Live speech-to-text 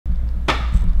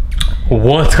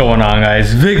What's going on,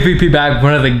 guys? Vic VP back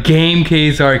with another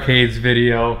Gamecase Arcades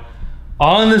video.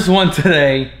 On this one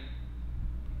today,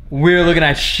 we're looking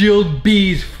at Shield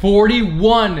B's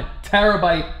 41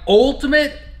 terabyte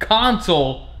ultimate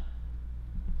console.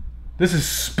 This is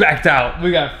specced out.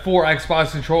 We got 4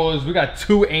 Xbox controllers, we got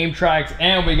 2 aim tracks,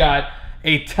 and we got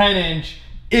a 10-inch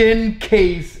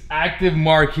in-case active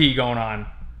marquee going on.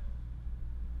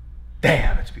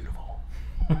 Damn, it's beautiful.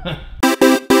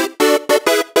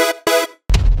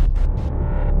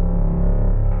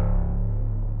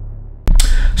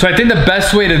 So I think the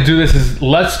best way to do this is,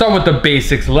 let's start with the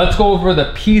basics. Let's go over the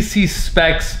PC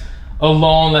specs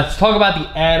alone. Let's talk about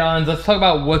the add-ons. Let's talk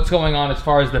about what's going on as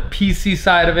far as the PC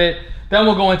side of it. Then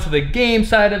we'll go into the game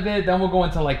side of it. Then we'll go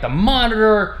into like the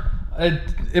monitor.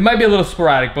 It might be a little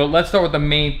sporadic, but let's start with the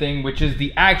main thing, which is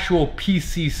the actual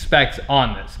PC specs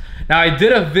on this. Now, I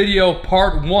did a video,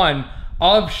 part 1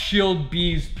 of Shield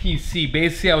B's PC.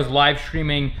 Basically, I was live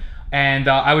streaming and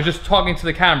I was just talking to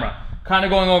the camera, kind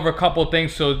of going over a couple of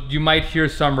things, so you might hear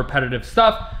some repetitive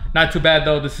stuff. Not too bad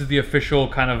though, this is the official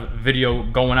kind of video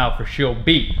going out for Shield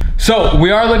B. So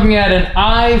we are looking at an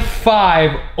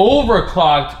i5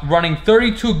 overclocked, running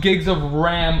 32 gigs of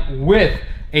RAM with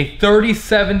a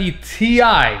 3070 Ti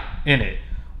in it.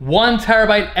 1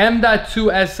 terabyte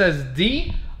M.2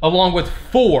 SSD, along with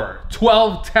 4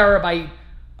 12 terabyte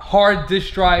hard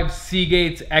disk drives,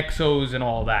 Seagates, Exos, and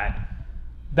all that.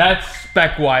 That's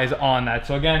spec-wise on that.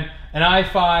 So again, an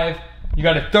i5, you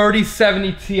got a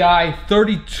 3070 Ti,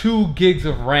 32 gigs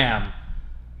of RAM.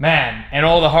 Man, and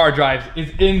all the hard drives is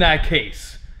in that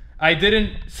case. I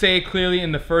didn't say it clearly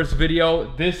in the first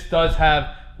video. This does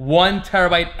have 1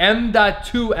 terabyte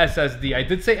M.2 SSD. I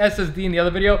did say SSD in the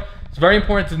other video. It's very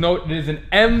important to note it is an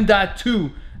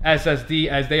M.2 SSD,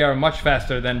 as they are much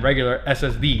faster than regular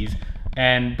SSDs.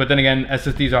 But then again,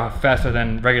 SSDs are faster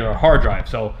than regular hard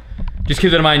drives. So just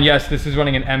keep that in mind. Yes, this is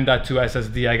running an M.2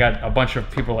 SSD. I got a bunch of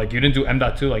people like, you didn't do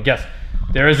M.2? Like, yes,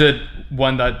 there is an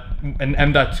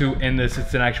M.2 in this.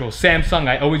 It's an actual Samsung.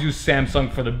 I always use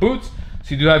Samsung for the boots.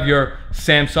 So you do have your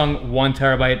Samsung 1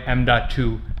 terabyte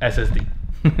M.2 SSD.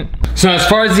 So as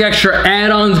far as the extra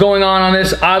add-ons going on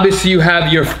this, obviously you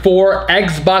have your 4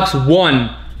 Xbox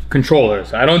One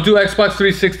controllers. I don't do Xbox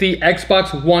 360,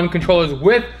 Xbox One controllers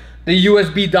with the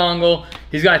USB dongle.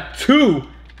 He's got 2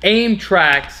 aim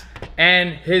tracks,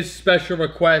 and his special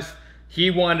request, he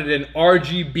wanted an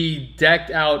RGB decked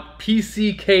out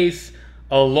PC case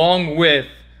along with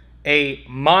a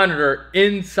monitor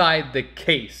inside the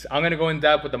case. I'm gonna go in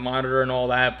depth with the monitor and all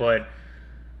that, but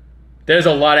there's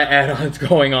a lot of add-ons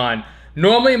going on.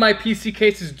 Normally my PC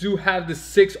cases do have the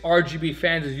 6 RGB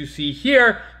fans as you see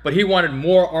here, but he wanted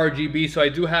more RGB, so I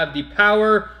do have the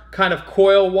power kind of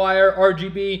coil wire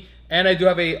RGB, and I do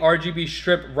have a RGB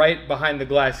strip right behind the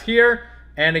glass here.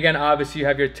 And again, obviously you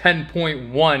have your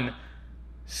 10.1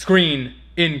 screen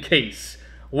in case.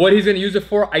 What he's gonna use it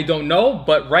for, I don't know,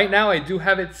 but right now I do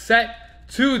have it set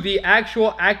to the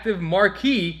actual active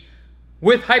marquee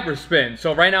with Hyperspin.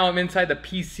 So right now I'm inside the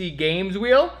PC games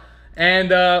wheel, and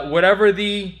whatever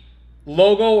the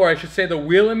logo, or I should say the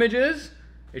wheel image is,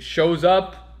 it shows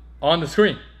up on the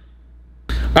screen.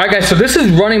 All right guys, so this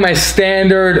is running my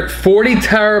standard 40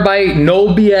 terabyte, no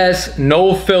BS,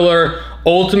 no filler,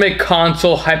 ultimate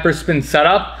console Hyperspin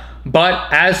setup.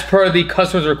 But as per the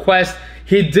customer's request,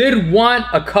 he did want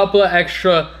a couple of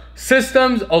extra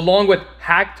systems along with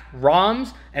hacked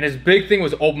ROMs, and his big thing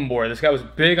was open board. This guy was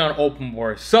big on open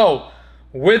board. So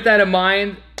with that in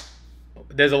mind,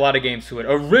 there's a lot of games to it.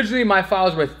 Originally my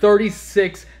files were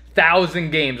 36,000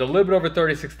 games, a little bit over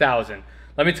 36,000.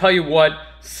 Let me tell you what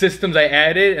systems I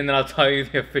added, and then I'll tell you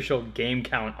the official game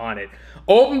count on it.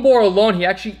 OpenBoard alone, he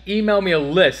actually emailed me a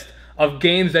list of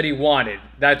games that he wanted.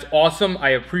 That's awesome. I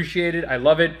appreciate it. I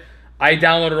love it. I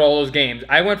downloaded all those games.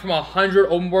 I went from 100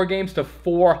 OpenBoard games to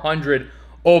 400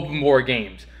 OpenBoard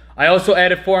games. I also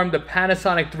added for him the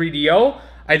Panasonic 3DO.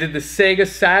 I did the Sega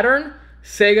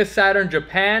Saturn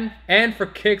Japan, and for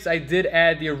kicks, I did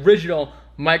add the original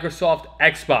Microsoft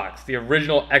Xbox, the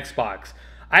original Xbox.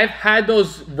 I've had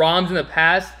those ROMs in the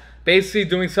past, basically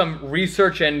doing some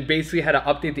research and basically had to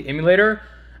update the emulator.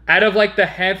 Out of like the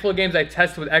handful of games I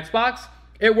tested with Xbox,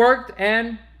 it worked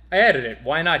and I added it.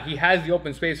 Why not? He has the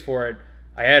open space for it.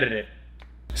 I added it.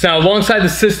 So now, alongside the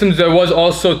systems, there was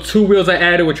also 2 wheels I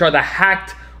added, which are the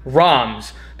hacked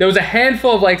ROMs. There was a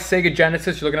handful of like Sega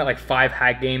Genesis, you're looking at like 5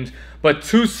 hack games, but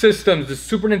 2 systems, the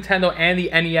Super Nintendo and the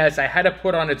NES, I had to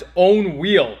put on its own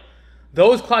wheel.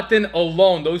 Those clocked in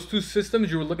alone, those 2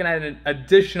 systems, you were looking at an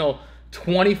additional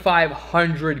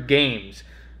 2,500 games,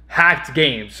 hacked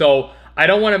games. So I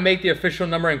don't want to make the official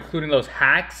number including those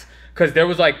hacks, because there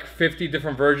was like 50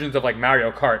 different versions of like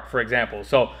Mario Kart, for example.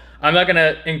 So I'm not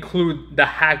gonna include the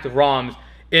hacked ROMs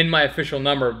in my official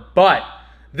number, but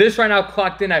this right now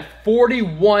clocked in at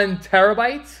 41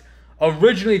 terabytes.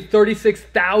 Originally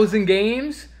 36,000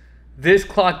 games. This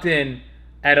clocked in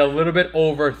at a little bit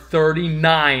over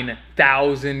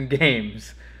 39,000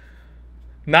 games.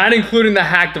 Not including the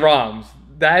hacked ROMs.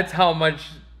 That's how much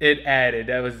it added.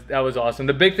 That was awesome.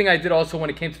 The big thing I did also when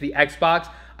it came to the Xbox,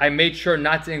 I made sure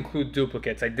not to include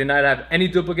duplicates. I did not have any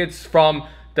duplicates from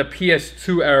the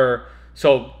PS2 era.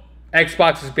 So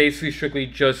Xbox is basically strictly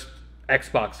just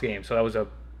Xbox games. So that was a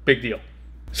big deal.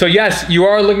 So yes, you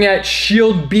are looking at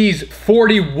Shield B's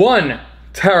 41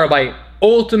 terabyte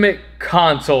ultimate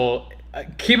console.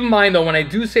 Keep in mind though, when I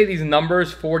do say these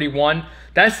numbers, 41,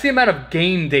 that's the amount of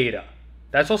game data.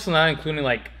 That's also not including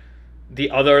like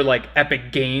the other like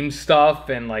Epic Games stuff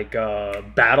and like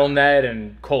Battle.net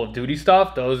and Call of Duty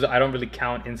stuff. Those I don't really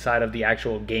count inside of the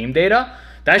actual game data.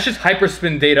 That's just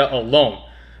Hyperspin data alone.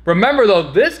 Remember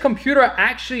though, this computer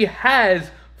actually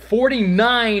has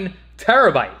 49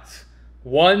 terabytes.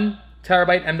 1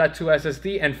 terabyte M.2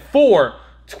 SSD and 4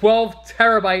 12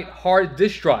 terabyte hard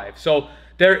disk drive. So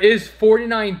there is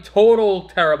 49 total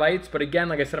terabytes, but again,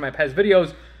 like I said in my past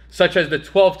videos, such as the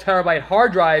 12 terabyte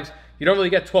hard drives, you don't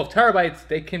really get 12 terabytes.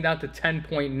 They came down to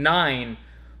 10.9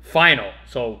 final.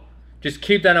 So just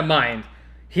keep that in mind.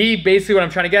 He basically, what I'm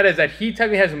trying to get is that he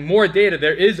technically has more data.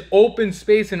 There is open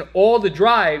space in all the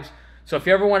drives. So if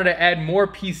you ever wanted to add more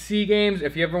PC games,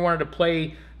 if you ever wanted to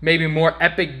play maybe more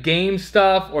Epic Games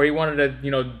stuff, or you wanted to,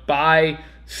 you know, buy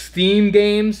Steam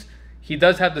games, he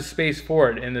does have the space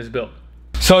for it in this build.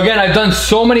 So again, I've done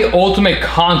so many ultimate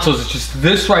consoles. It's just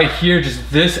this right here,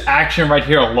 just this action right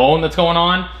here alone that's going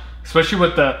on, especially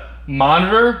with the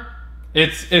monitor.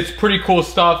 It's pretty cool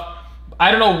stuff.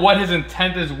 I don't know what his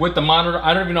intent is with the monitor.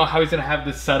 I don't even know how he's gonna have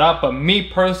this set up, but me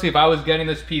personally, if I was getting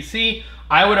this PC,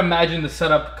 I would imagine the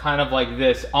setup kind of like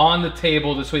this on the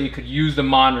table. This way you could use the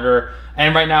monitor.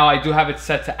 And right now I do have it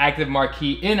set to active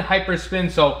marquee in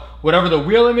Hyperspin. So whatever the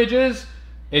wheel image is,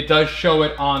 it does show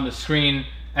it on the screen,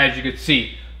 as you can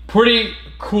see. Pretty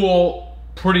cool,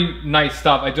 pretty nice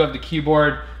stuff. I do have the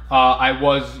keyboard. I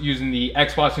was using the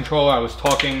Xbox controller. I was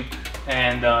talking,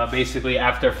 and basically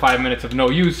after 5 minutes of no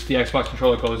use, the Xbox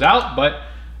controller goes out. But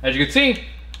as you can see,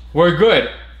 we're good.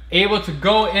 Able to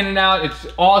go in and out. It's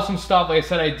awesome stuff. Like I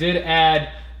said, I did add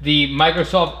the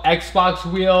Microsoft Xbox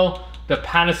wheel, the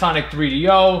Panasonic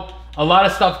 3DO. A lot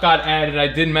of stuff got added. I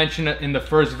did mention in the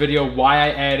first video why I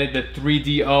added the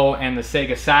 3DO and the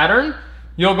Sega Saturn.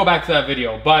 You'll go back to that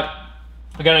video. But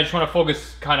again, I just want to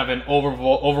focus kind of an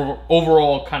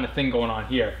overall kind of thing going on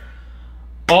here.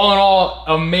 All in all,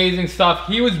 amazing stuff.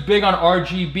 He was big on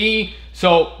RGB.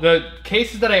 So the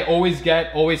cases that I always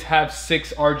get always have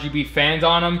 6 RGB fans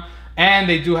on them, and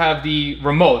they do have the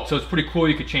remote. So it's pretty cool.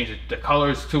 You could change the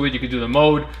colors to it. You could do the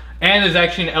mode. And there's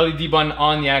actually an LED button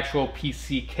on the actual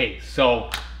PC case. So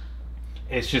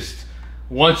it's just,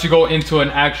 once you go into an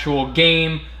actual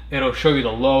game, it'll show you the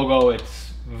logo.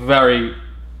 It's very,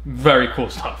 very cool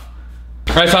stuff.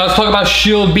 All right, so let's talk about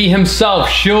Shield B himself.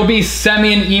 Shield B sent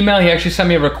me an email. He actually sent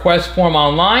me a request form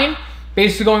online,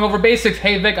 basically going over basics.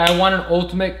 Hey Vic, I want an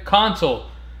ultimate console.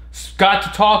 Got to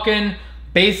talking,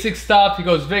 basic stuff. He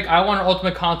goes, Vic, I want an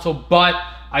ultimate console, but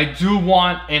I do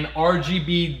want an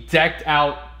RGB decked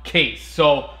out case.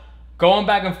 So going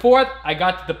back and forth, I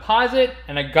got to deposit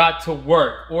and I got to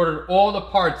work. Ordered all the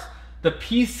parts. The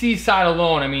PC side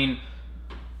alone, I mean,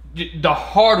 the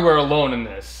hardware alone in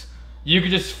this, you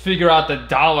could just figure out the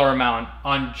dollar amount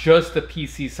on just the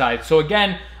PC side. So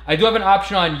again, I do have an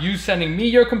option on you sending me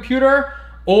your computer,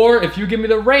 or if you give me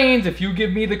the reins, if you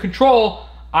give me the control,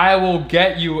 I will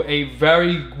get you a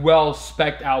very well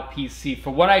spec'd out PC. For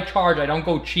what I charge, I don't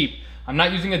go cheap. I'm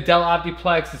not using a Dell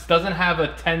Optiplex. This doesn't have a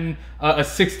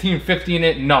 1650 in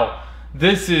it. No,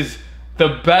 this is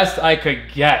the best I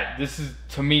could get. This is,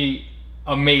 to me,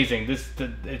 amazing.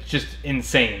 It's just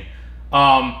insane.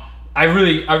 I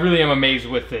really am amazed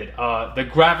with it. The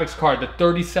graphics card, the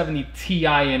 3070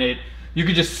 Ti in it, you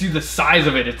could just see the size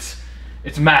of it.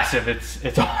 It's massive.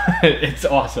 It's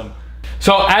awesome.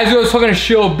 So as I was talking to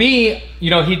Shield B, you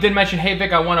know, he did mention, hey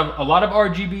Vic, I want a lot of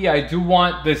RGB. I do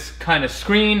want this kind of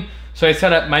screen. So I said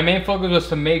that my main focus was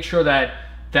to make sure that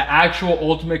the actual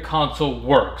ultimate console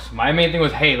works. My main thing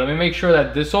was, hey, let me make sure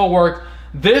that this all worked.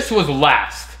 This was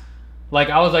last. Like,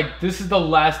 I was like, this is the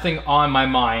last thing on my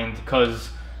mind, because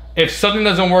if something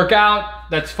doesn't work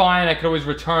out, that's fine. I could always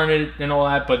return it and all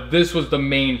that, but this was the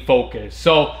main focus.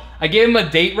 So I gave him a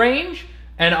date range,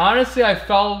 and honestly, I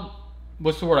felt,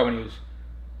 what's the word I want to use?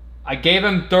 I gave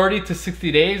him 30 to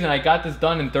 60 days, and I got this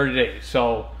done in 30 days.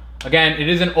 So Again, it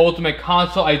is an ultimate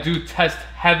console. I do test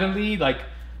heavily, like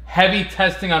heavy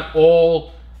testing on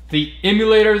all the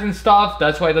emulators and stuff.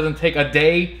 That's why it doesn't take a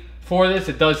day for this.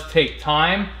 It does take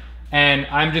time, and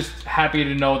I'm just happy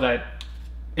to know that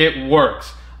it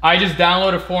works. I just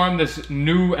downloaded for him this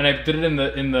new, and I did it in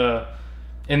the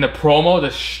promo,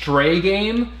 the Stray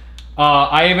game.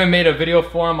 I even made a video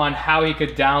for him on how he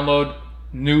could download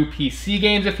new PC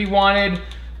games if he wanted.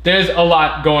 There's a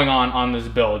lot going on this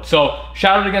build. So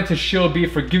shout out again to Shield B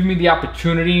for giving me the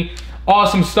opportunity.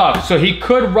 Awesome stuff. So he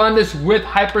could run this with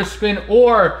Hyperspin,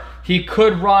 or he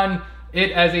could run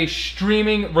it as a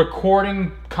streaming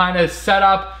recording kind of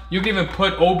setup. You can even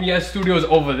put OBS Studios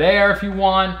over there if you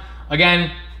want.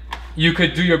 Again, you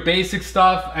could do your basic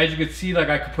stuff. As you can see, like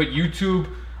I could put YouTube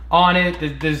on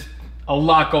it. There's a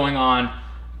lot going on.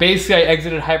 Basically, I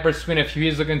exited Hyperspin if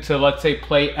he's looking to, let's say,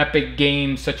 play epic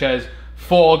games such as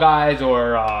Fall Guys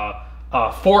or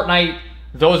Fortnite.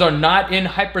 Those are not in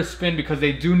Hyperspin because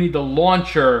they do need the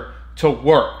launcher to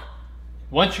work.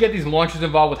 Once you get these launchers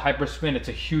involved with Hyperspin, it's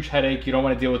a huge headache. You don't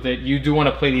want to deal with it. You do want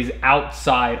to play these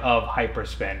outside of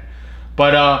Hyperspin.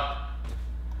 But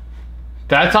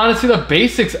that's honestly the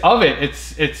basics of it.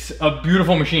 It's a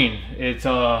beautiful machine. It's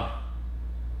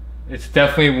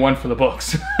definitely one for the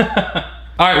books.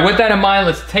 All right, with that in mind,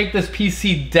 let's take this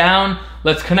PC down.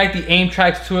 Let's connect the aim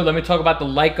tracks to it. Let me talk about the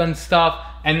Lightgun stuff,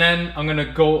 and then I'm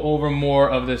gonna go over more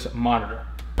of this monitor.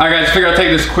 All right, guys, figured I'd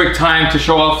take this quick time to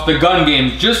show off the gun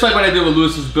games. Just like what I did with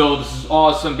Lewis's build, this is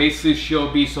awesome. Basically,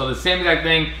 Shield B, so the same exact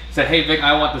thing. Said, hey, Vic,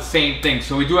 I want the same thing.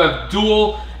 So we do have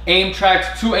dual aim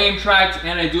tracks, 2 aim tracks,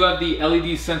 and I do have the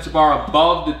LED sensor bar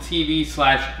above the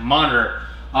TV/monitor.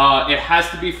 It has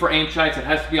to be for aim tracks. It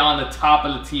has to be on the top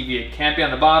of the TV. It can't be on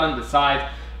the bottom, the sides.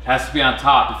 It has to be on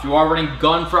top. If you are running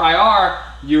gun for IR,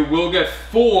 you will get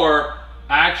 4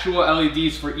 actual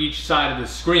LEDs for each side of the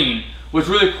screen. What's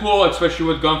really cool, especially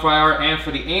with gun for IR and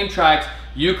for the aim tracks,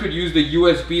 you could use the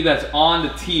USB that's on the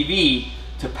TV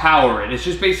to power it. It's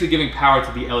just basically giving power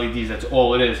to the LEDs. That's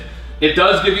all it is. It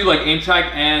does give you, like aim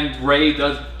track and Ray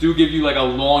do give you like a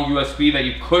long USB that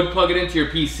you could plug it into your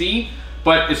PC,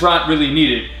 but it's not really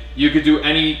needed. You could do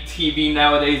any TV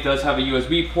nowadays does have a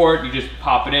USB port. You just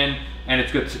pop it in and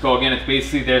it's good to go. Again, it's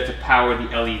basically there to power the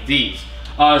LEDs.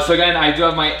 So again, I do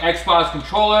have my Xbox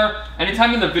controller.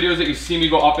 Anytime in the videos that you see me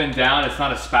go up and down, it's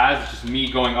not a spaz, it's just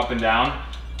me going up and down.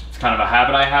 It's kind of a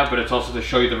habit I have, but it's also to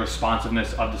show you the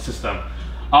responsiveness of the system.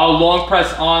 I'll long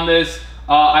press on this.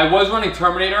 I was running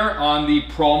Terminator on the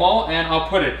promo, and I'll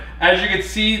put it. As you can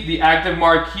see, the active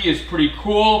marquee is pretty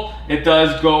cool. It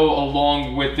does go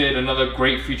along with it. Another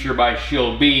great feature by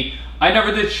Shield B. I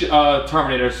never did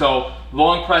Terminator, so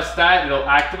long press that, it'll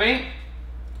activate.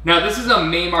 Now this is a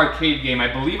MAME arcade game. I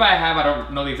believe I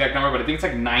don't know the exact number, but I think it's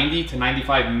like 90 to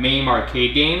 95 MAME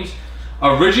arcade games.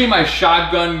 Originally my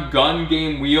shotgun gun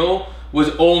game wheel was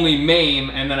only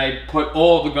MAME, and then I put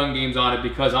all the gun games on it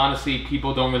because honestly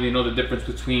people don't really know the difference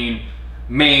between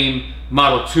MAME,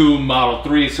 Model 2, Model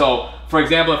 3. So for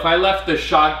example, if I left the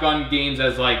shotgun games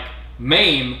as like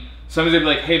MAME, somebody's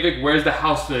gonna be like, hey Vic, where's the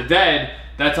House of the Dead?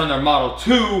 That's on their Model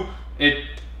 2.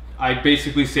 I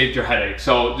basically saved your headache.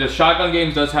 So the shotgun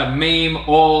games does have MAME,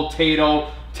 all Tato,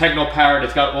 Techno Parrot.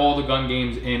 It's got all the gun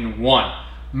games in one.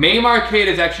 MAME Arcade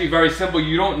is actually very simple.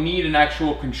 You don't need an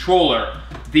actual controller.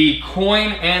 The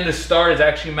coin and the start is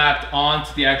actually mapped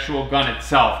onto the actual gun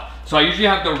itself. So I usually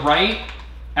have the right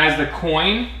as the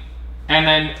coin, and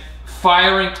then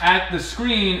firing at the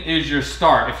screen is your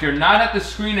start. If you're not at the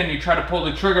screen and you try to pull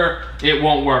the trigger, it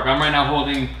won't work. I'm right now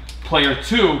holding player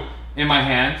 2 in my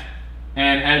hand.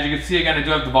 And as you can see, again, I do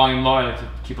have the volume low. I like to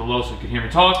keep it low so you can hear me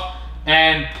talk.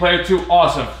 And player 2,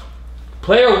 awesome.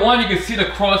 Player 1, you can see the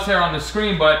crosshair on the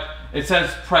screen, but it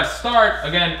says press start.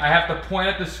 Again, I have to point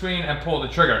at the screen and pull the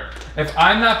trigger. If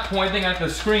I'm not pointing at the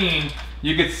screen,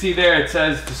 you can see there it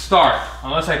says to start.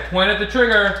 Unless I point at the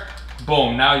trigger,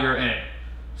 boom, now you're in it.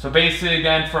 So basically,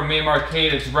 again, for MAME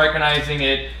Arcade, it's recognizing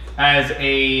it as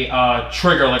a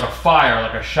trigger, like a fire,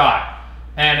 like a shot.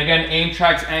 And again, aim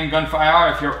tracks and gun for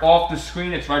IR, if you're off the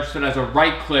screen, it's registered as a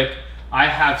right click. I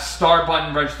have start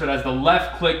button registered as the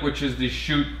left click, which is the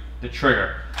shoot the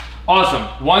trigger.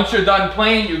 Awesome. Once you're done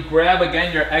playing, you grab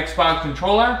again your Xbox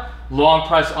controller, long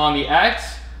press on the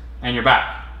X, and you're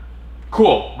back.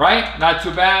 Cool, right? Not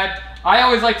too bad. I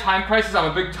always like Time Crisis.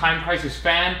 I'm a big Time Crisis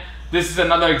fan. This is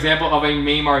another example of a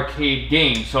MAME Arcade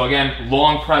game. So again,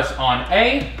 long press on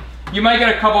A. You might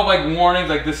get a couple of like warnings,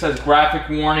 like this says graphic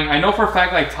warning. I know for a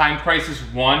fact like Time Crisis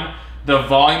 1, the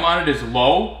volume on it is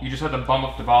low. You just have to bump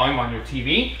up the volume on your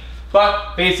TV.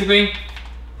 But basically,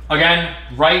 again,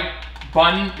 right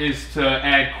button is to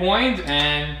add coins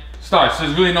and start. So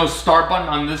there's really no start button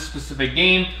on this specific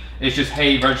game. It's just,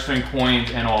 hey, registering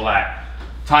coins and all that.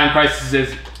 Time Crisis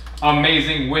is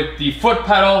amazing with the foot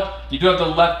pedal. You do have the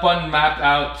left button mapped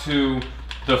out to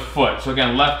the foot. So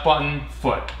again, left button,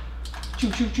 foot.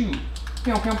 Choo, choo, choo.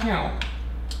 Pew, pew, pew.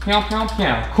 Pew, pew,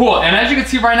 pew. Cool, and as you can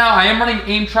see right now, I am running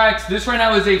aim tracks. This right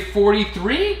now is a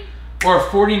 43 or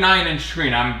a 49 inch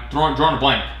screen. I'm drawing a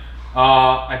blank.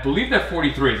 I believe that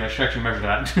 43 is, I should actually measure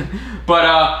that.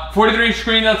 But 43 inch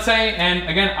screen, let's say, and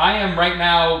again, I am right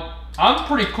now, I'm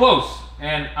pretty close,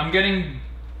 and I'm getting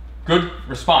good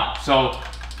response. So,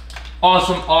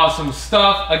 awesome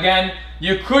stuff. Again,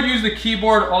 you could use the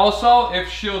keyboard also. If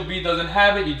Shield B doesn't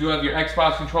have it, you do have your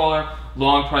Xbox controller,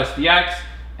 long press the X,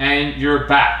 and you're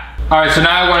back. All right, so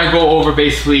now I want to go over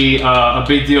basically a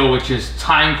big deal, which is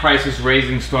Time Crisis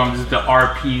Rising Storm. This is the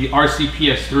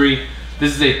RCPS3.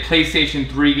 This is a PlayStation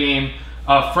 3 game.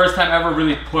 First time ever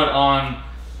really put on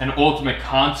an Ultimate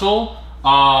Console.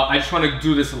 I just want to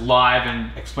do this live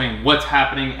and explain what's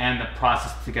happening and the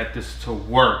process to get this to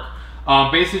work.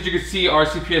 Basically, as you can see,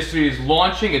 RCPS3 is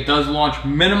launching. It does launch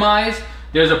minimized.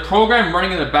 There's a program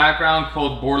running in the background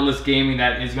called Borderless Gaming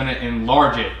that is going to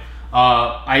enlarge it.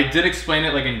 I did explain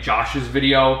it like in Josh's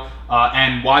video,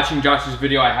 and watching Josh's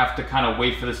video, I have to kind of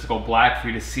wait for this to go black for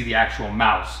you to see the actual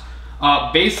mouse.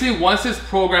 Basically, once this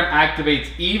program activates,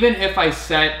 even if I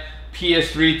set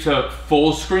PS3 to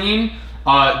full screen,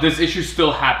 this issue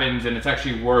still happens, and it's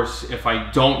actually worse if I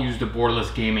don't use the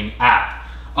Borderless Gaming app.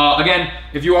 Again,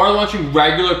 if you are launching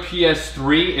regular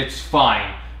PS3, it's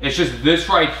fine. It's just this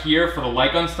right here for the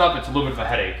Lightgun stuff, it's a little bit of a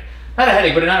headache. Not a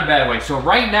headache, but in not a bad way. So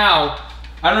right now,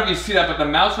 I don't know if you see that, but the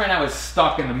mouse right now is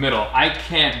stuck in the middle. I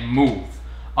can't move.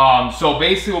 So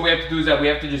basically what we have to do is that we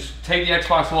have to just take the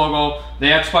Xbox logo, the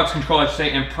Xbox controller, I should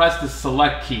say, and press the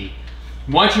select key.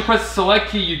 Once you press the select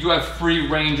key, you do have free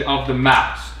range of the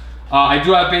mouse. I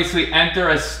do have basically enter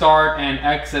as start and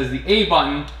X as the A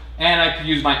button, and I can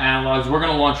use my analogs. We're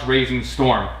gonna launch Rising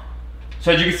Storm.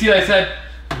 So as you can see, like I said,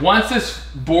 once this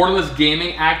Borderless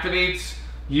Gaming activates,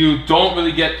 you don't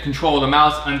really get control of the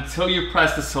mouse until you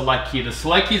press the select key. The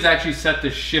select key is actually set to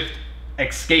shift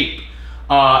escape.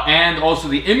 And also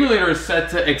the emulator is set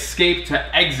to escape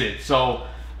to exit. So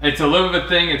it's a little bit of a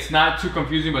thing. It's not too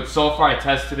confusing, but so far I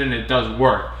tested it and it does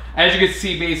work. As you can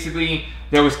see, basically,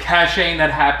 there was caching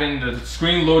that happened, the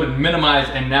screen loaded,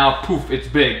 minimized, and now poof, it's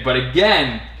big. But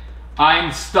again,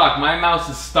 I'm stuck. My mouse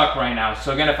is stuck right now.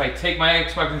 So again, if I take my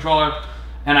Xbox controller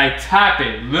and I tap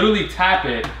it, literally tap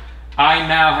it, I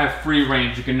now have free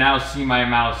range. You can now see my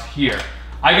mouse here.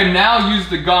 I can now use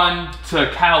the gun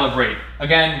to calibrate.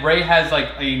 Again, Ray has like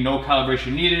a no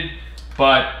calibration needed,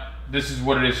 but this is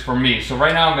what it is for me. So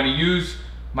right now I'm gonna use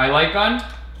my light gun.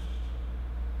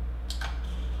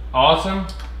 Awesome,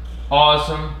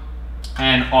 awesome,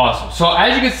 and awesome. So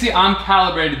as you can see, I'm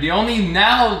calibrated. The only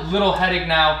now little headache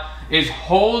now is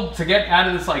hold to get out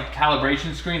of this like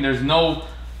calibration screen. There's no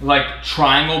like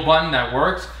triangle button that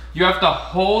works. You have to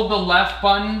hold the left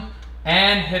button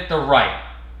and hit the right.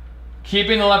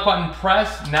 Keeping the left button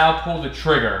pressed, now pull the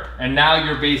trigger. And now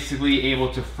you're basically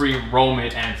able to free roam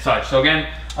it and such. So again,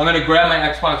 I'm gonna grab my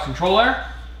Xbox controller,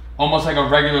 almost like a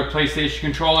regular PlayStation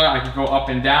controller. I can go up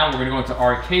and down. We're gonna go into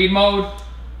arcade mode.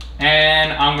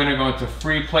 And I'm gonna go into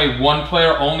free play, one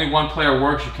player. Only one player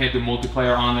works. You can't do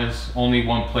multiplayer on this. Only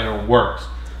one player works.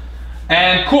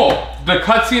 And cool, the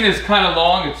cutscene is kind of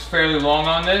long. It's fairly long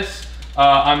on this.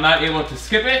 I'm not able to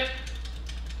skip it,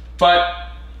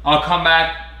 but I'll come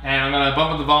back and I'm gonna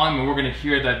bump up the volume and we're gonna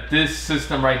hear that this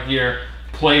system right here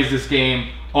plays this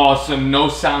game awesome. No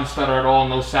sound stutter at all,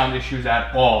 no sound issues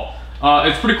at all.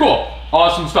 It's pretty cool,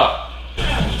 awesome stuff.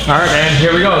 All right, and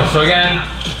here we go. So again,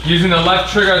 using the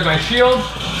left trigger as my shield.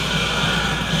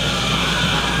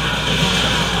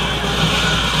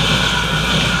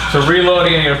 So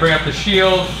reloading, I'm gonna bring up the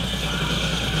shield.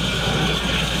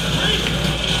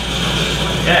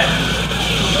 Yeah.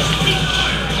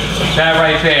 That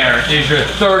right there is your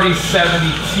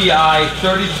 3070 Ti,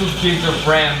 32 gigs of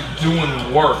RAM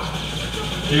doing work.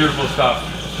 Beautiful stuff.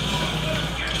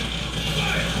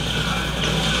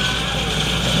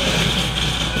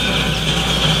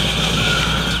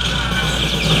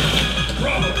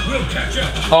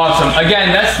 Awesome.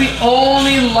 Again, that's the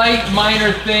only light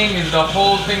minor thing is the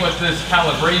whole thing with this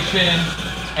calibration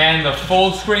and the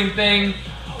full screen thing.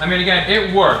 I mean, again,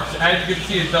 it works. As you can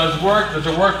see, it does work. Does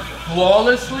it work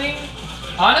flawlessly?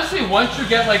 Honestly, once you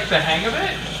get like the hang of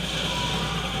it,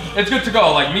 it's good to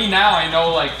go. Like me now, I know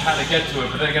like how to get to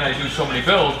it, but then again, I do so many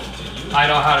builds, I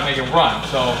know how to make it run.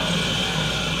 So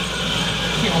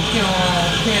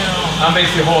I'm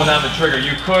basically holding down the trigger.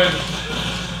 You could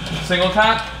single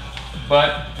tap,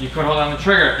 but you could hold down the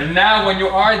trigger. And now when you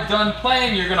are done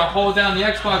playing, you're gonna hold down the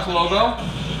Xbox logo.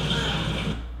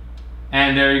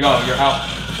 And there you go, you're out.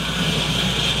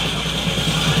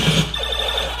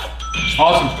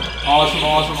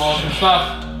 Awesome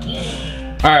stuff.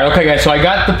 All right, okay guys, so I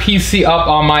got the PC up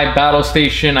on my battle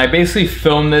station. I basically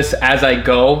film this as I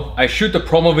go. I shoot the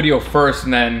promo video first,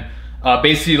 and then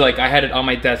basically like I had it on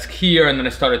my desk here, and then I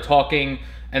started talking,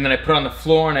 and then I put it on the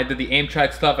floor and I did the aim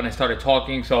track stuff and I started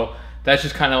talking. So that's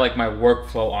just kind of like my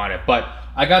workflow on it. But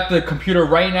I got the computer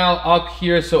right now up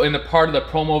here. So in the part of the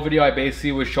promo video, I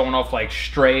basically was showing off like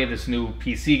Stray, this new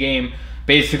PC game,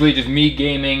 basically just me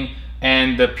gaming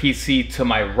and the PC to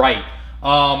my right.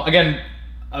 Again,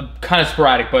 kind of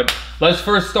sporadic, but let's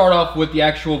first start off with the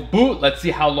actual boot. Let's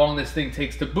see how long this thing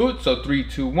takes to boot. So 3,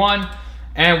 2, 1.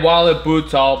 And while it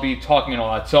boots, I'll be talking and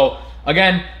all that. So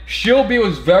again, Shield B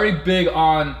was very big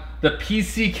on the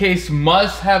PC case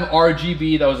must have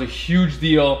RGB. That was a huge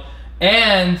deal.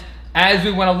 And as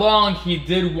we went along, he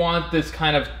did want this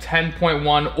kind of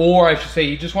 10.1, or I should say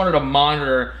he just wanted a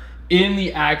monitor in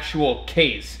the actual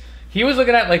case. He was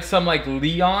looking at like some like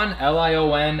Lion,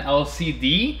 L-I-O-N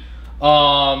LCD.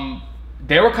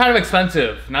 They were kind of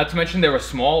expensive, not to mention they were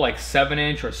small, like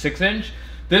 7-inch or 6-inch.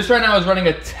 This right now is running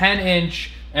a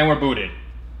 10-inch and we're booted.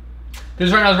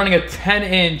 This right now is running a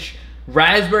 10-inch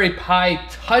Raspberry Pi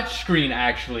touchscreen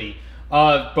actually.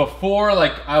 Before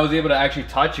like I was able to actually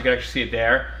touch, you can actually see it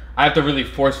there. I have to really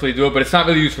forcefully do it, but it's not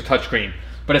really used for touchscreen.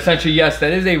 But essentially, yes,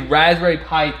 that is a Raspberry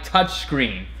Pi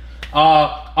touchscreen.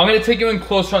 I'm gonna take you in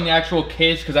closer on the actual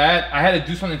case because I had to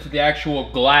do something to the actual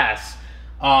glass.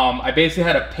 I basically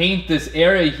had to paint this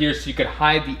area here so you could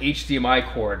hide the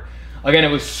HDMI cord. Again, it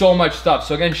was so much stuff.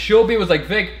 So again, Shield B was like,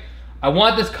 Vic, I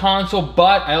want this console,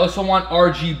 but I also want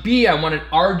RGB. I want it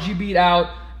RGB'd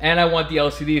out, and I want the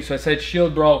LCD. So I said,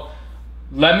 Shield, bro,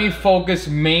 let me focus.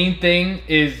 Main thing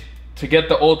is to get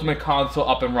the ultimate console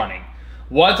up and running.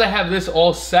 Once I have this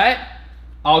all set,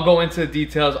 I'll go into the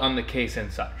details on the case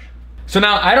and such. So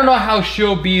now, I don't know how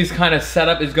Shield B's kind of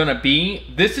setup is gonna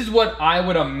be. This is what I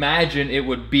would imagine it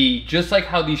would be, just like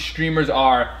how these streamers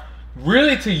are,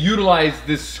 really to utilize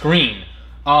this screen.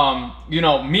 You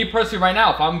know, me personally right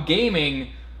now, if I'm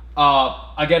gaming,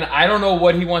 again, I don't know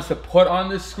what he wants to put on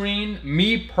this screen.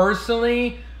 Me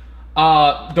personally,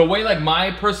 the way like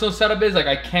my personal setup is, like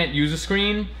I can't use a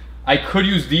screen. I could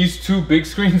use these two big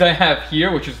screens I have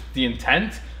here, which is the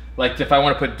intent. Like if I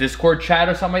want to put Discord chat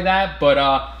or something like that, but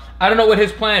I don't know what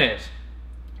his plan is.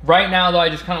 Right now though, I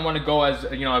just kind of want to go as,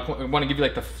 you know, I want to give you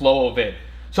like the flow of it.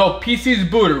 So PC's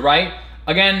booted, right?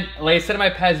 Again, like I said in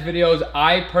my past videos,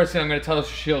 I personally, I'm going to tell this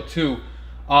to Shield too,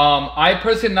 I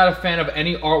personally am not a fan of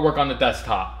any artwork on the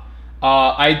desktop.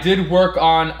 I did work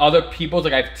on other people's,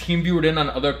 like I've team viewed in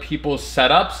on other people's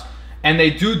setups, and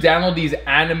they do download these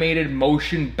animated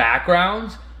motion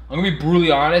backgrounds. I'm going to be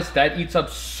brutally honest, that eats up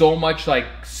so much like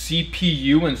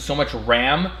CPU and so much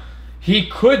RAM. He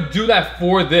could do that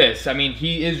for this. I mean,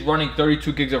 he is running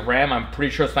 32 gigs of RAM. I'm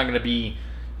pretty sure it's not going to be,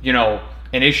 you know,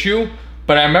 an issue.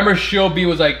 But I remember Shield B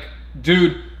was like,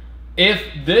 dude, if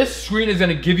this screen is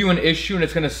gonna give you an issue and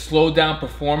it's gonna slow down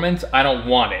performance, I don't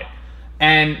want it.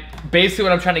 And basically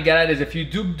what I'm trying to get at is if you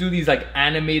do these like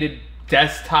animated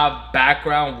desktop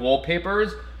background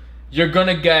wallpapers, you're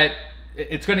gonna get,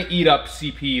 it's gonna eat up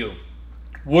CPU.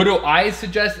 What do I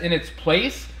suggest in its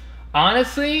place?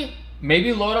 Honestly,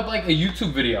 maybe load up like a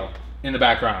YouTube video in the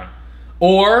background.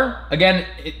 Or, again,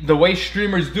 the way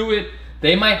streamers do it,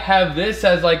 they might have this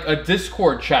as like a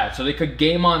Discord chat, so they could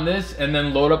game on this and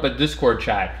then load up a Discord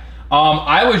chat.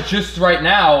 I was just right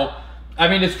now, I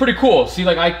mean, it's pretty cool. See,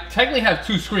 like I technically have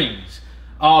two screens.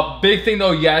 Big thing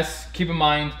though, yes, keep in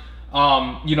mind,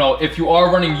 you know, if you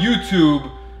are running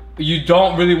YouTube, you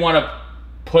don't really want to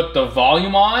put the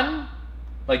volume on.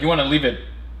 Like you want to leave it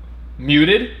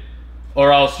muted,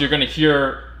 or else you're gonna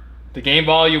hear the game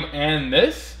volume and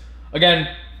this. Again,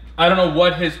 I don't know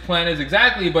what his plan is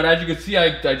exactly, but as you can see,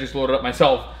 I just loaded up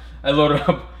myself. I loaded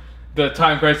up the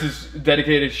Time Crisis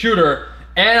dedicated shooter,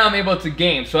 and I'm able to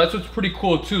game. So that's what's pretty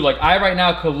cool too. Like I right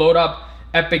now could load up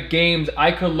Epic Games,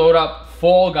 I could load up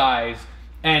Fall Guys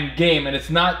and game, and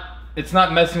it's not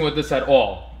messing with this at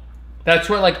all. That's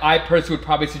where like I personally would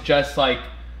probably suggest like,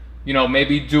 you know,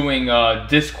 maybe doing a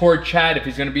Discord chat if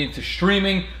he's gonna be into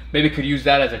streaming. Maybe could use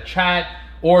that as a chat,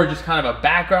 or just kind of a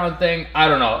background thing. I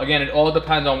don't know. Again, it all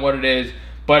depends on what it is.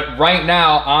 But right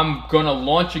now, I'm gonna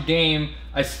launch a game.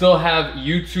 I still have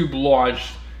YouTube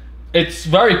launched. It's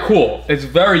very cool. It's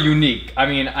very unique. I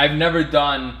mean, I've never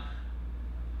done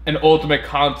an ultimate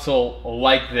console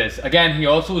like this. Again, he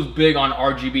also was big on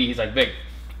RGB. He's like, Vic,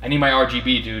 I need my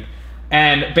RGB, dude.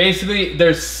 And basically,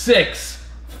 there's 6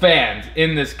 fans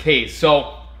in this case.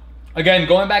 So again,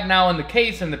 going back now in the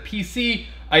case and the PC,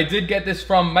 I did get this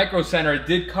from Micro Center. It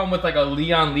did come with like a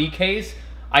Leon Lee case.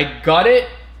 I got it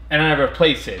and I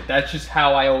replaced it. That's just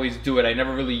how I always do it. I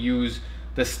never really use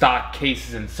the stock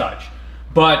cases and such.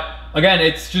 But again,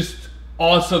 it's just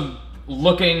awesome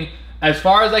looking. As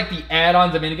far as like the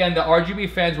add-ons, I mean, again, the RGB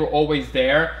fans were always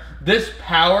there. This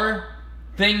power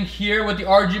thing here with the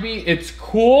RGB, it's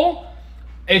cool.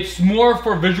 It's more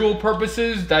for visual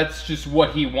purposes. That's just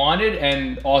what he wanted,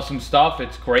 and awesome stuff.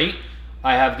 It's great.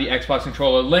 I have the Xbox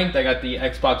controller linked. I got the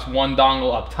Xbox One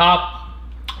dongle up top.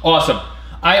 Awesome.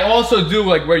 I also do,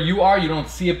 like where you are, you don't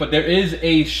see it, but there is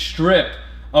a strip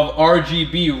of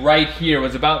RGB right here. It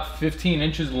was about 15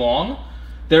 inches long.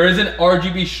 There is an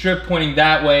RGB strip pointing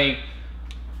that way.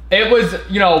 It was,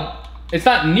 you know, it's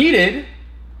not needed,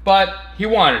 but he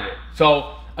wanted it.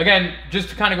 So again, just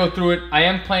to kind of go through it, I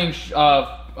am playing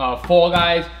Fall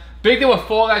Guys. Big thing with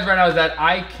Fall Guys right now is that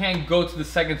I can't go to the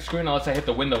second screen unless I hit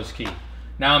the Windows key.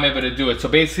 Now I'm able to do it. So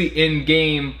basically in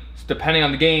game, depending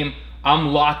on the game, I'm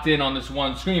locked in on this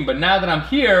one screen. But now that I'm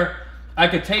here, I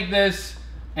could take this,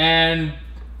 and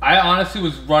I honestly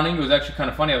was running. It was actually kind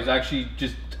of funny.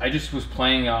 I just was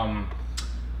playing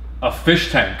a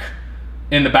fish tank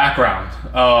in the background.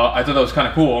 I thought that was kind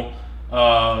of cool.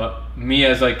 Me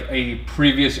as like a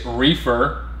previous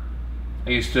reefer, I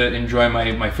used to enjoy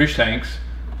my fish tanks.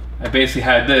 I basically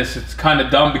had this. It's kind of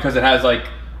dumb because it has like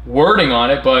wording on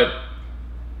it, but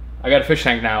I got a fish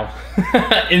tank now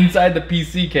inside the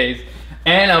PC case,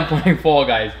 and I'm playing Fall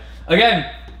Guys.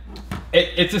 Again,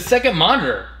 it's a second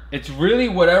monitor. It's really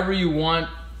whatever you want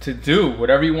to do,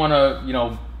 whatever you want to, you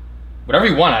know, whatever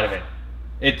you want out of it.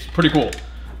 It's pretty cool.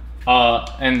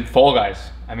 And Fall Guys,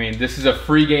 I mean, this is a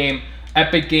free game.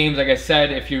 Epic Games, like I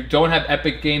said, if you don't have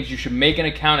Epic Games, you should make an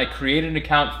account. I created an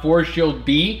account for Shield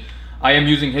B. I am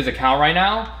using his account right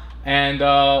now, and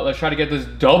let's try to get this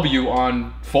W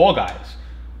on Fall Guys.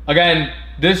 Again,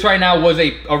 this right now was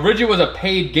originally was a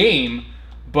paid game,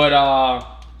 but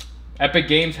Epic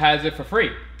Games has it for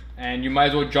free, and you might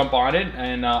as well jump on it.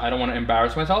 And I don't want to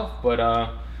embarrass myself, but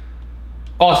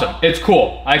awesome. It's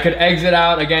cool. I could exit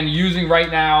out again using right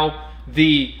now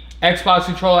the Xbox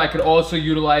controller. I could also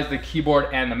utilize the keyboard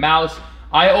and the mouse.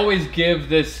 I always give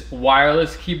this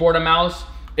wireless keyboard and mouse.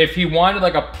 If he wanted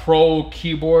like a pro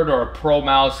keyboard or a pro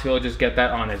mouse, he'll just get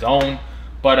that on his own.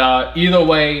 But either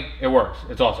way, it works.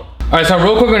 It's awesome. All right, so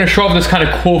real quick, I'm gonna show off this kind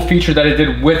of cool feature that I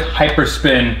did with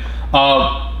Hyperspin.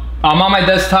 I'm on my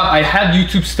desktop. I have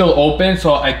YouTube still open,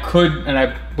 so I could, and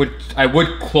I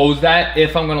would close that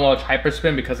if I'm gonna launch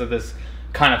Hyperspin because of this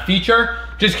kind of feature.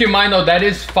 Just keep in mind though, that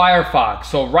is Firefox.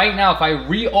 So right now, if I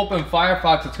reopen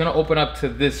Firefox, it's gonna open up to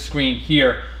this screen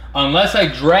here. Unless I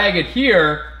drag it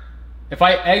here, if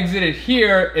I exit it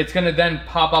here, it's gonna then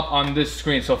pop up on this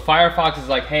screen. So Firefox is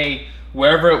like, hey,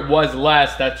 wherever it was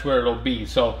last, that's where it'll be.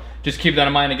 So just keep that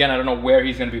in mind. Again, I don't know where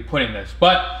he's gonna be putting this,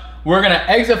 but we're gonna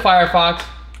exit Firefox,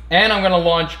 and I'm gonna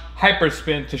launch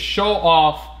Hyperspin to show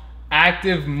off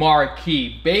active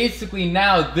marquee. Basically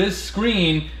now this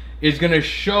screen is gonna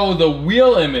show the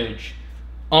wheel image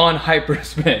on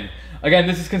Hyperspin. Again,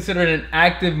 this is considered an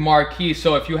active marquee.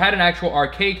 So if you had an actual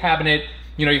arcade cabinet,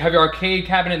 you know, you have your arcade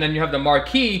cabinet and then you have the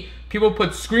marquee, people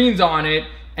put screens on it,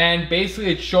 and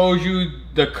basically it shows you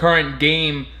the current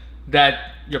game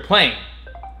that you're playing.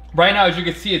 Right now, as you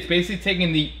can see, it's basically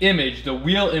taking the image, the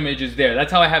wheel image is there.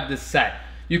 That's how I have this set.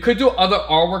 You could do other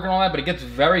artwork and all that, but it gets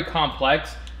very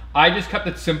complex. I just kept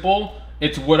it simple.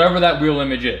 It's whatever that wheel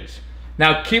image is.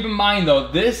 Now, keep in mind though,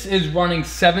 this is running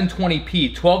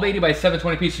 720p, 1280 by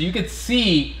 720p, so you could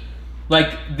see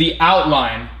like the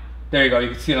outline. There you go, you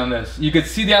can see it on this. You could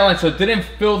see the outline, so it didn't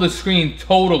fill the screen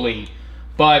totally,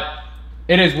 but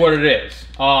it is what it is.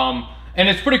 And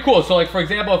it's pretty cool. So like, for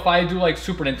example, if I do like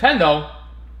Super Nintendo,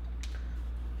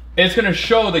 it's gonna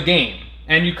show the game.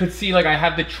 And you could see like I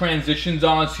have the transitions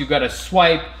on, so you got a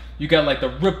swipe, you got like the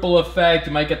ripple effect,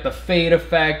 you might get the fade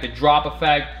effect, the drop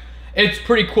effect. It's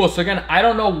pretty cool. So again, I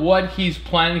don't know what he's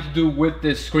planning to do with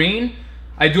this screen.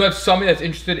 I do have somebody that's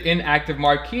interested in active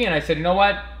marquee, and I said, you know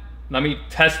what? Let me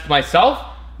test myself.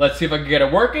 Let's see if I can get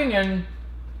it working, and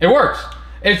it works.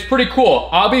 It's pretty cool.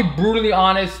 I'll be brutally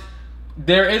honest.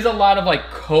 There is a lot of like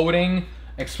coding,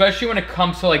 especially when it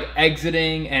comes to like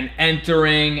exiting and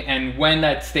entering and when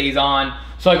that stays on.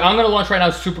 So like I'm gonna launch right now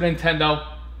Super Nintendo.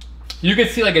 You can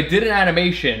see like it did an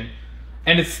animation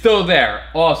and it's still there.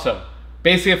 Awesome.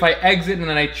 Basically if I exit and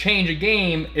then I change a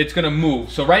game, it's gonna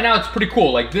move. So right now it's pretty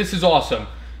cool. Like this is awesome.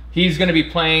 He's gonna be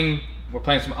playing, we're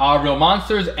playing some Real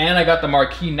Monsters, and I got the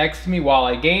marquee next to me while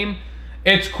I game.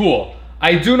 It's cool.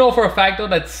 I do know for a fact though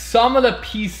that some of the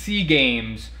PC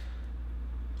games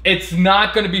it's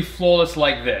not going to be flawless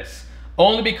like this.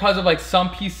 Only because of like some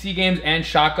PC games and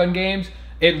shotgun games,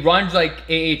 it runs like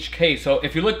AHK. So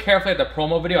if you look carefully at the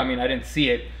promo video, I mean, I didn't see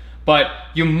it, but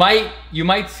you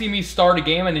might see me start a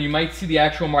game and then you might see the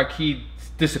actual marquee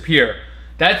disappear.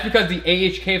 That's because the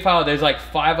AHK file, there's like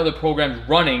 5 other programs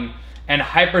running, and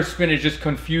Hyperspin is just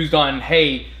confused on,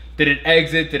 hey, did it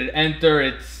exit, did it enter?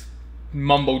 It's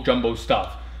mumbo jumbo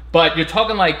stuff. But you're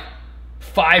talking like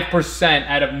 5%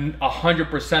 out of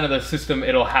 100% of the system,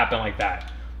 it'll happen like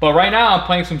that. But right now I'm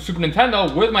playing some Super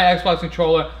Nintendo with my Xbox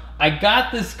controller. I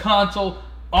got this console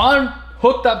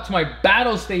hooked up to my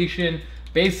battle station.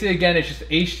 Basically, again, it's just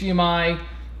HDMI,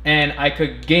 and I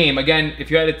could game. Again, if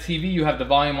you had a TV, you have the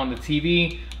volume on the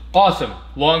TV. Awesome.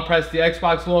 Long press the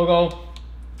Xbox logo,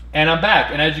 and I'm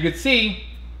back. And as you can see,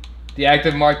 the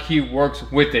active marquee works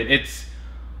with it.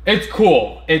 It's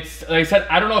cool. It's, like I said,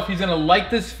 I don't know if he's gonna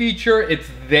like this feature. It's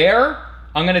there.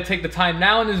 I'm gonna take the time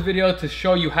now in this video to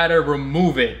show you how to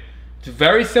remove it. It's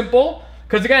very simple,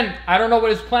 because again, I don't know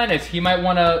what his plan is. He might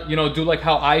wanna, you know, do like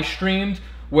how I streamed,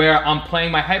 where I'm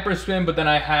playing my Hyperspin, but then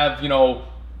I have, you know,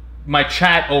 my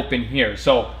chat open here.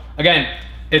 So again,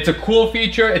 it's a cool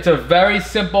feature. It's a very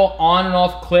simple on and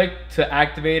off click to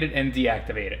activate it and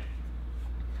deactivate it.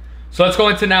 So let's go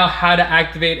into now how to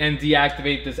activate and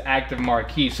deactivate this active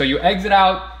marquee. So you exit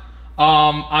out.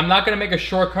 I'm not gonna make a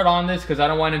shortcut on this because I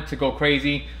don't want it to go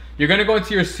crazy. You're gonna go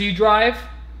into your C drive,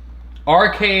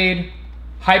 arcade,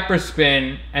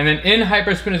 Hyperspin, and then in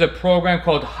Hyperspin is a program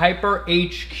called Hyper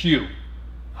HQ.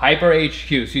 Hyper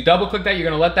HQ. So you double click that, you're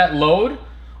gonna let that load.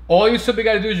 All you simply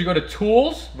gotta do is you go to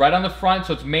tools, right on the front,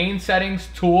 so it's main settings,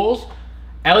 tools,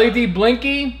 LED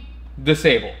blinky,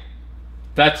 disable.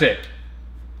 That's it.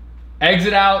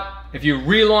 Exit out. If you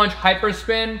relaunch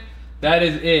Hyperspin, that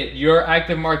is it. Your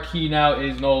active marquee now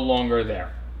is no longer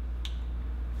there.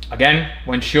 Again,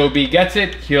 when Shield B gets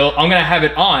it, I'm gonna have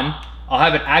it on. I'll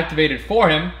have it activated for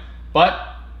him, but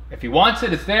if he wants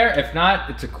it, it's there. If not,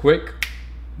 it's a quick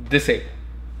disable.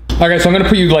 All right, so I'm gonna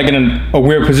put you like in a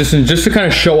weird position just to kind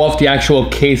of show off the actual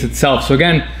case itself. So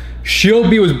again, Shield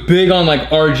B was big on like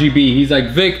RGB. He's like,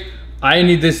 Vic, I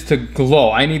need this to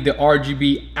glow. I need the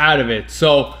RGB out of it.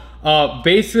 So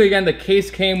basically, again, the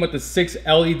case came with the 6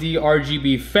 LED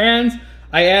RGB fans.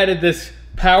 I added this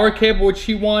power cable, which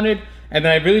he wanted, and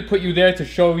then I really put you there to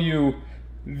show you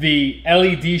the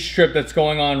LED strip that's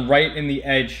going on right in the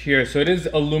edge here. So it is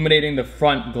illuminating the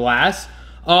front glass.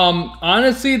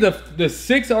 Honestly, the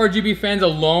 6 RGB fans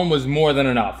alone was more than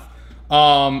enough.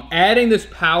 Adding this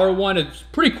power one, it's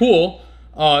pretty cool.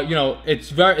 You know,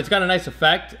 it's got a nice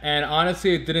effect, and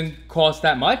honestly, it didn't cost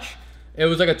that much. It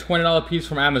was like a $20 piece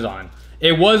from Amazon.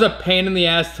 It was a pain in the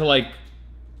ass to like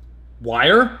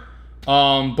wire,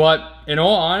 but in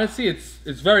all honesty,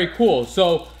 it's very cool.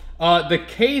 So the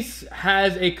case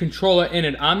has a controller in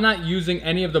it. I'm not using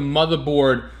any of the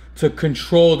motherboard to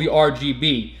control the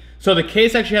RGB. So the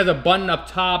case actually has a button up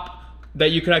top that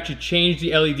you could actually change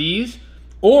the LEDs,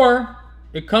 or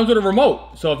it comes with a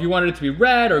remote. So if you wanted it to be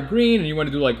red or green and you want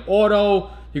to do like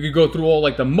auto, you could go through all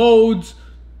like the modes.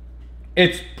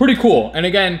 It's pretty cool. And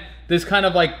again, this kind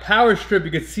of like power strip,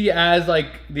 you can see as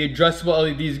like the adjustable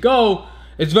LEDs go,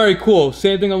 it's very cool.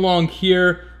 Same thing along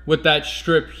here with that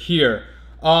strip here.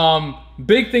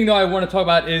 Big thing though I want to talk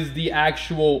about is the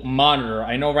actual monitor.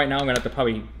 I know right now I'm gonna have to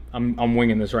probably, I'm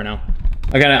winging this right now.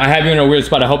 Again, I have you in a weird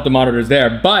spot. I hope the monitor's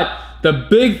there. But the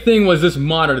big thing was this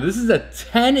monitor. This is a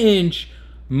 10-inch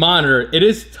monitor. It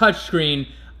is touchscreen.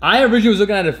 I originally was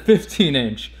looking at a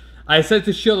 15-inch. I said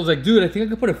to Shield, I was like, dude, I think I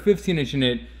could put a 15-inch in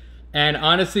it. And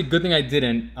honestly, good thing I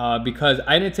didn't, because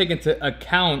I didn't take into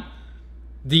account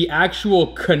the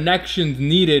actual connections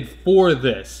needed for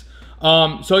this.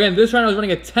 So again, this round I was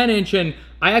running a 10-inch, and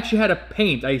I actually had to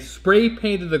paint. I spray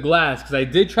painted the glass because I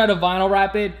did try to vinyl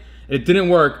wrap it. It didn't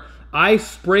work. I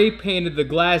spray painted the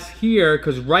glass here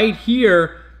because right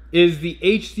here is the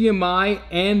HDMI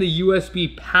and the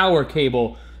USB power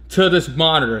cable to this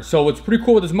monitor. So what's pretty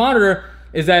cool with this monitor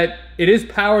is that it is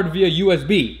powered via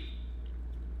USB.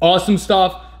 Awesome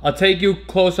stuff. I'll take you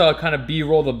closer. I'll kind of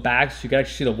B-roll the back so you can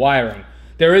actually see the wiring.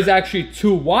 There is actually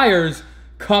 2 wires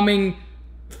coming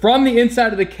from the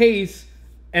inside of the case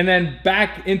and then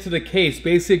back into the case.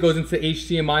 Basically, it goes into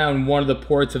HDMI on one of the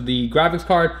ports of the graphics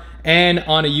card and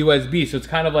on a USB. So it's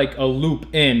kind of like a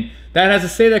loop in. That has to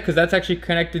say that because that's actually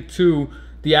connected to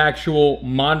the actual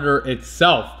monitor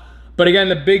itself. But again,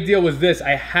 the big deal was this.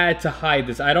 I had to hide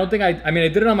this. I don't think I mean, I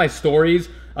did it on my stories.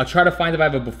 I'll try to find if I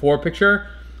have a before picture.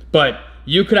 But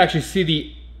you could actually see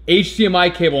the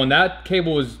HDMI cable, and that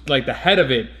cable was like the head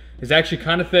of it is actually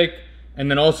kind of thick, and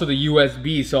then also the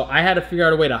USB. So I had to figure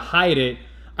out a way to hide it.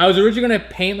 I was originally gonna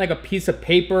paint like a piece of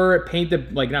paper,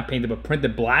 not painted, but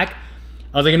printed black.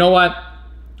 I was like, you know what?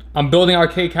 I'm building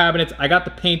arcade cabinets. I got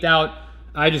the paint out.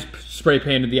 I just spray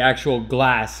painted the actual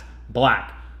glass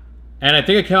black. And I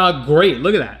think it came out great.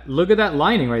 Look at that. Look at that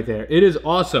lining right there. It is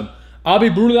awesome. I'll be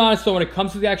brutally honest though, when it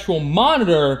comes to the actual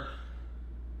monitor,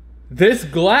 this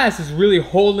glass is really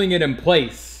holding it in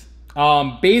place.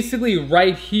 Basically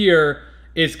right here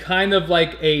is kind of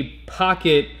like a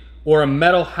pocket or a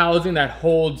metal housing that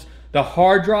holds the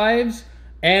hard drives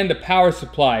and the power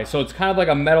supply. So it's kind of like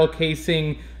a metal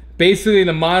casing. Basically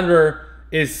the monitor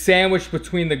is sandwiched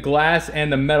between the glass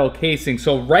and the metal casing.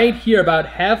 So right here, about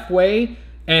halfway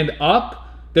and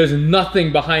up, there's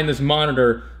nothing behind this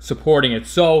monitor supporting it.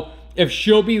 So if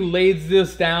Shilby lays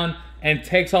this down and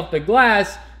takes off the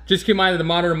glass, just keep in mind that the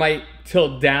monitor might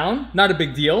tilt down. Not a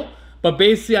big deal, but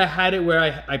basically I had it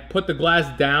where I put the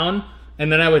glass down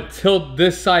and then I would tilt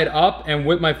this side up, and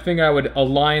with my finger I would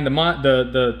align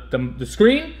the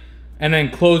screen and then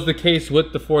close the case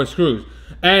with the 4 screws.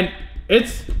 And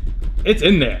it's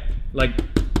in there. Like,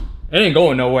 it ain't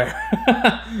going nowhere.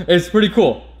 It's pretty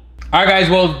cool. All right, guys,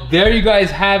 well, there you guys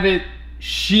have it.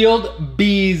 Shield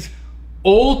B's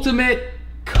ultimate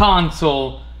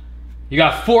console. You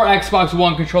got 4 Xbox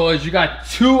One controllers, you got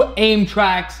 2 aim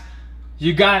tracks,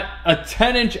 you got a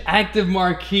 10-inch active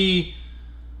marquee.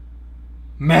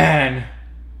 Man,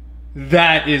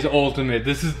 that is ultimate.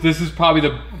 This is probably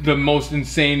the most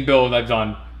insane build I've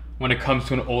done when it comes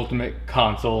to an ultimate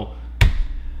console.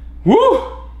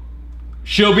 Woo!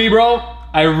 Shield B, bro,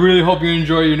 I really hope you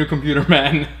enjoy your new computer,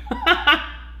 man. That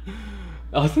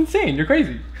was insane, you're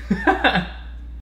crazy.